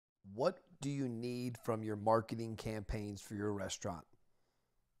What do you need from your marketing campaigns for your restaurant?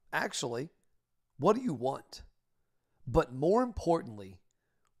 Actually, what do you want? But more importantly,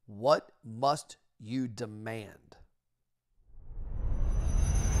 what must you demand?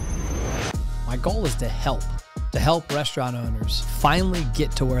 My goal is to help restaurant owners finally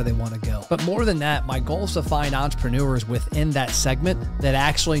get to where they want to go. But more than that, my goal is to find entrepreneurs within that segment that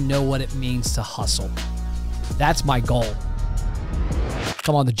actually know what it means to hustle. That's my goal.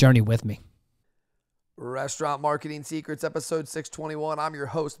 Come on the journey with me. Restaurant Marketing Secrets, episode 621. I'm your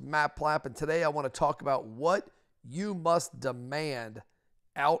host, Matt Plapp, and today I want to talk about what you must demand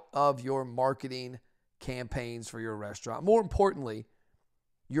out of your marketing campaigns for your restaurant. More importantly,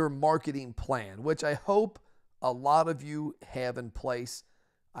 your marketing plan, which I hope a lot of you have in place.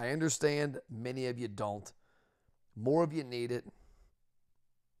 I understand many of you don't. More of you need it.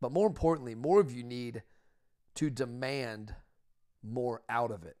 But more importantly, more of you need to demand more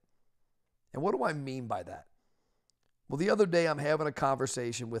out of it. And what do I mean by that? Well, the other day I'm having a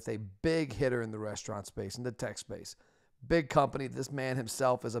conversation with a big hitter in the restaurant space, in the tech space. Big company. This man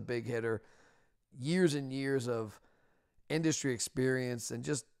himself is a big hitter. Years and years of industry experience and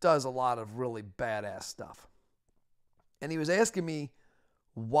just does a lot of really badass stuff. And he was asking me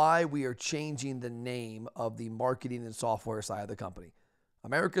why we are changing the name of the marketing and software side of the company.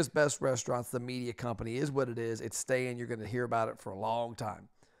 America's Best Restaurants, the media company, is what it is. It's staying. You're going to hear about it for a long time.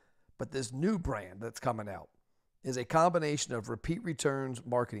 But this new brand that's coming out is a combination of repeat returns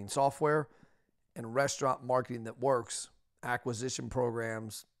marketing software and restaurant marketing that works, acquisition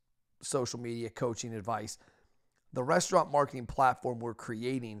programs, social media, coaching, advice. The restaurant marketing platform we're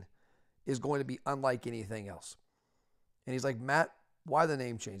creating is going to be unlike anything else. And he's like, Matt, why the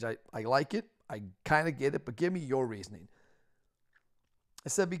name change? I like it. I kind of get it, but give me your reasoning. I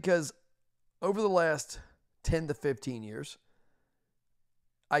said, because over the last 10 to 15 years,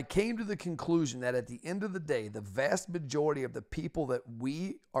 I came to the conclusion that at the end of the day, the vast majority of the people that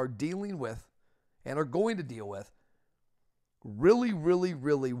we are dealing with and are going to deal with really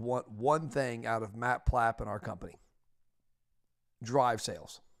want one thing out of Matt Plapp and our company. Drive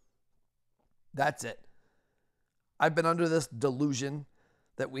sales. That's it. I've been under this delusion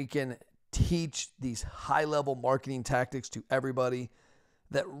that we can teach these high-level marketing tactics to everybody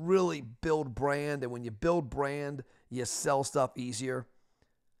that really build brand. And when you build brand, you sell stuff easier.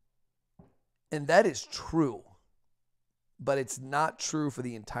 And that is true, but it's not true for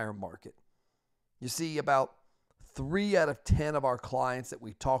the entire market. You see, about 3 out of 10 of our clients that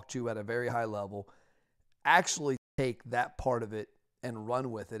we talk to at a very high level actually take that part of it and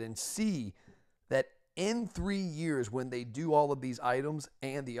run with it and see that in 3 years, when they do all of these items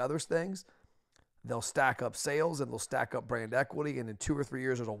and the other things, they'll stack up sales and they'll stack up brand equity. And in 2 or 3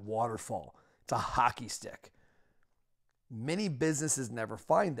 years, it's a waterfall. It's a hockey stick. Many businesses never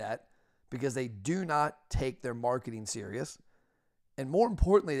find that because they do not take their marketing serious. And more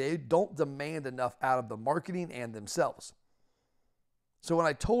importantly, they don't demand enough out of the marketing and themselves. So when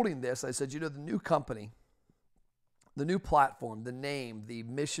I told him this, I said, the new company, the new platform, the name, the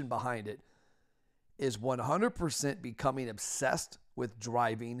mission behind it is 100% becoming obsessed with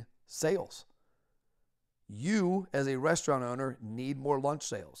driving sales. You, as a restaurant owner, need more lunch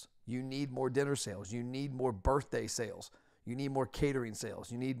sales. You need more dinner sales. You need more birthday sales. You need more catering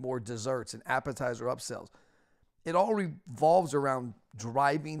sales. You need more desserts and appetizer upsells. It all revolves around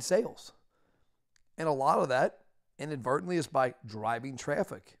driving sales. And a lot of that inadvertently is by driving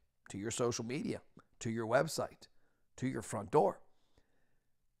traffic to your social media, to your website, to your front door.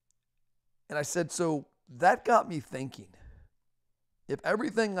 And I said, so that got me thinking. If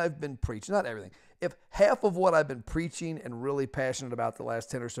everything I've been preaching, not everything, if half of what I've been preaching and really passionate about the last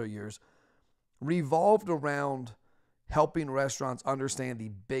 10 or so years revolved around helping restaurants understand the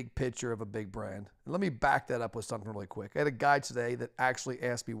big picture of a big brand. And let me back that up with something really quick. I had a guy today that actually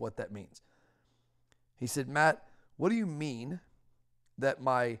asked me what that means. He said, Matt, what do you mean that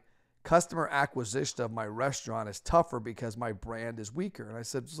my customer acquisition of my restaurant is tougher because my brand is weaker? And I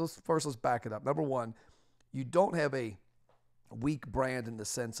said, let's back it up. Number one, you don't have a weak brand in the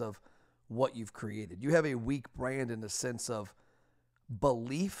sense of what you've created. You have a weak brand in the sense of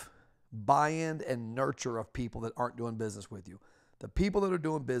belief, buy-in, and nurture of people that aren't doing business with you. The people that are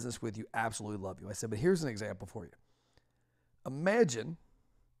doing business with you absolutely love you. I said, but here's an example for you. Imagine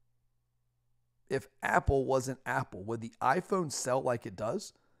if Apple wasn't Apple. Would the iPhone sell like it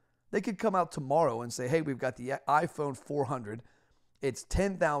does? They could come out tomorrow and say, hey, we've got the iPhone 400. It's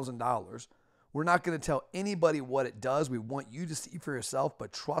 $10,000. We're not going to tell anybody what it does. We want you to see for yourself,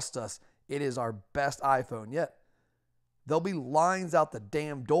 but trust us, it is our best iPhone yet. There'll be lines out the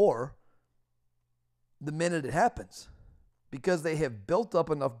damn door the minute it happens. because they have built up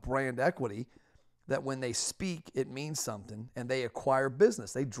enough brand equity that when they speak, it means something, and they acquire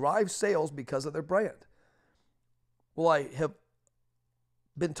business. They drive sales because of their brand. Well, I have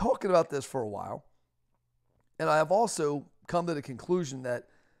been talking about this for a while, and I have also come to the conclusion that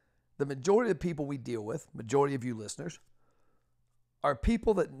the majority of people we deal with, majority of you listeners, are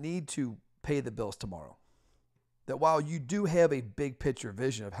people that need to pay the bills tomorrow. That while you do have a big picture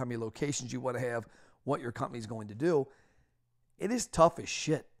vision of how many locations you want to have, what your company is going to do, it is tough as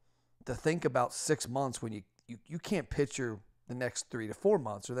shit to think about 6 months when you can't picture the next 3 to 4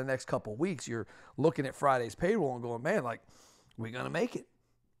 months or the next couple of weeks. You're looking at Friday's payroll and going, man, like, are we going to make it?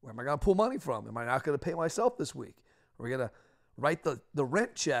 Where am I going to pull money from? Am I not going to pay myself this week? Are we going to write the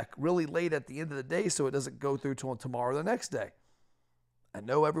rent check really late at the end of the day so it doesn't go through till tomorrow or the next day? I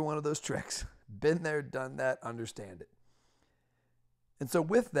know every one of those tricks. Been there, done that, understand it. And so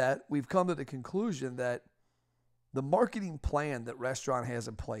with that, we've come to the conclusion that the marketing plan that restaurant has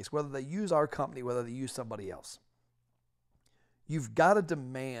in place, whether they use our company, whether they use somebody else, you've got to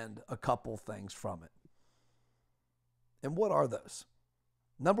demand a couple things from it. And what are those?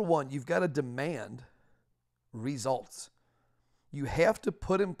 Number one, you've got to demand results. You have to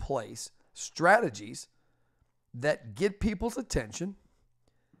put in place strategies that get people's attention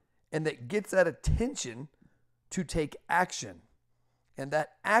and that gets that attention to take action. And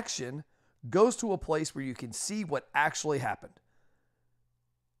that action goes to a place where you can see what actually happened.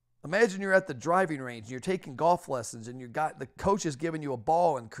 Imagine you're at the driving range and you're taking golf lessons and the coach is giving you a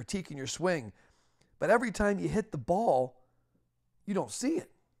ball and critiquing your swing. But every time you hit the ball, you don't see it.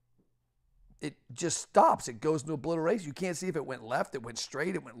 It just stops. It goes into obliteration. You can't see if it went left, it went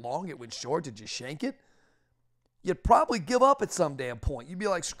straight, it went long, it went short. Did you shank it? You'd probably give up at some damn point. You'd be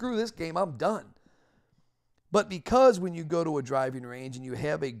like, screw this game, I'm done. But because when you go to a driving range and you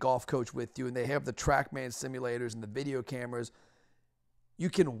have a golf coach with you and they have the TrackMan simulators and the video cameras, you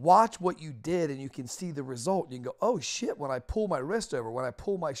can watch what you did and you can see the result. You can go, oh shit, when I pull my wrist over, when I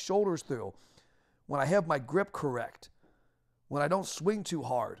pull my shoulders through, when I have my grip correct, when I don't swing too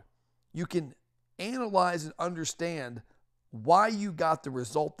hard, you can analyze and understand why you got the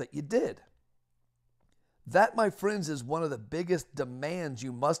result that you did. That, my friends, is one of the biggest demands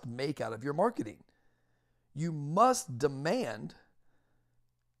you must make out of your marketing. You must demand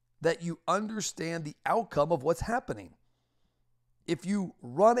that you understand the outcome of what's happening. If you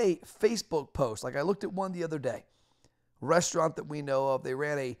run a Facebook post, like I looked at one the other day, restaurant that we know of, they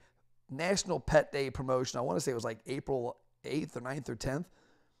ran a National Pet Day promotion. I want to say it was like April 8th or 9th or 10th.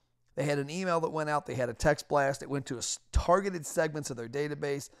 They had an email that went out. They had a text blast. It went to targeted segments of their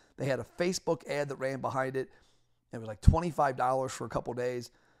database. They had a Facebook ad that ran behind it. It was like $25 for a couple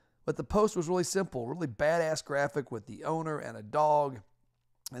days. But the post was really simple, really badass graphic with the owner and a dog.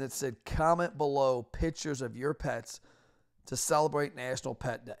 And it said, comment below pictures of your pets to celebrate National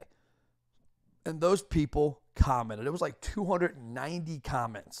Pet Day. And those people commented. It was like 290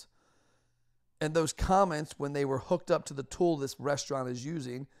 comments. And those comments, when they were hooked up to the tool this restaurant is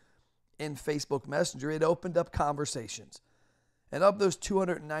using in Facebook Messenger, it opened up conversations. And of those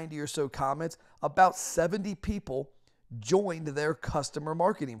 290 or so comments, about 70 people joined their customer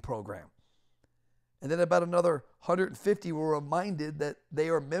marketing program. And then about another 150 were reminded that they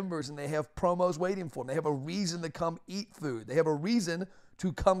are members and they have promos waiting for them. They have a reason to come eat food. They have a reason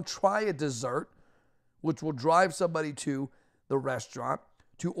to come try a dessert, which will drive somebody to the restaurant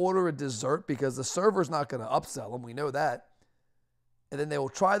to order a dessert because the server's not going to upsell them. We know that. And then they will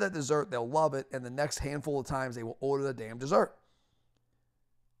try that dessert, they'll love it, and the next handful of times they will order the damn dessert.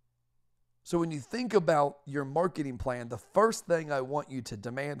 So when you think about your marketing plan, the first thing I want you to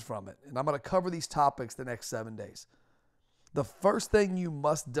demand from it, and I'm going to cover these topics the next 7 days, the first thing you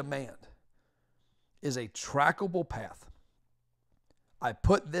must demand is a trackable path. I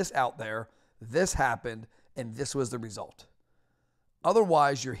put this out there, this happened, and this was the result.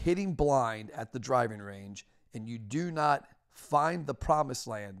 Otherwise, you're hitting blind at the driving range, and you do not find the promised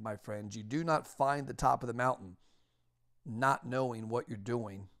land, my friends. You do not find the top of the mountain, not knowing what you're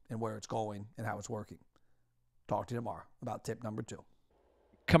doing and where it's going and how it's working. Talk to you tomorrow about tip number 2.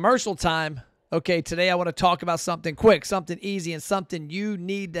 Commercial time. Okay, today I want to talk about something quick, something easy, and something you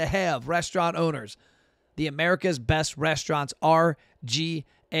need to have, restaurant owners. The America's Best Restaurants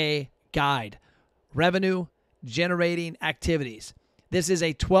RGA Guide. Revenue Generating Activities. This is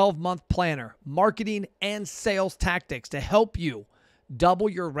a 12-month planner, marketing and sales tactics to help you double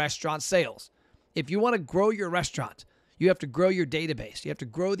your restaurant sales. If you want to grow your restaurant, you have to grow your database. You have to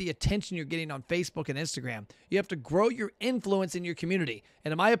grow the attention you're getting on Facebook and Instagram. You have to grow your influence in your community.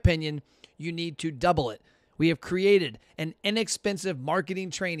 And in my opinion, you need to double it. We have created an inexpensive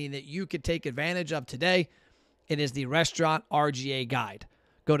marketing training that you could take advantage of today. It is the Restaurant RGA Guide.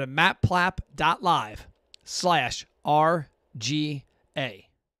 Go to mattplapp.live/RGA.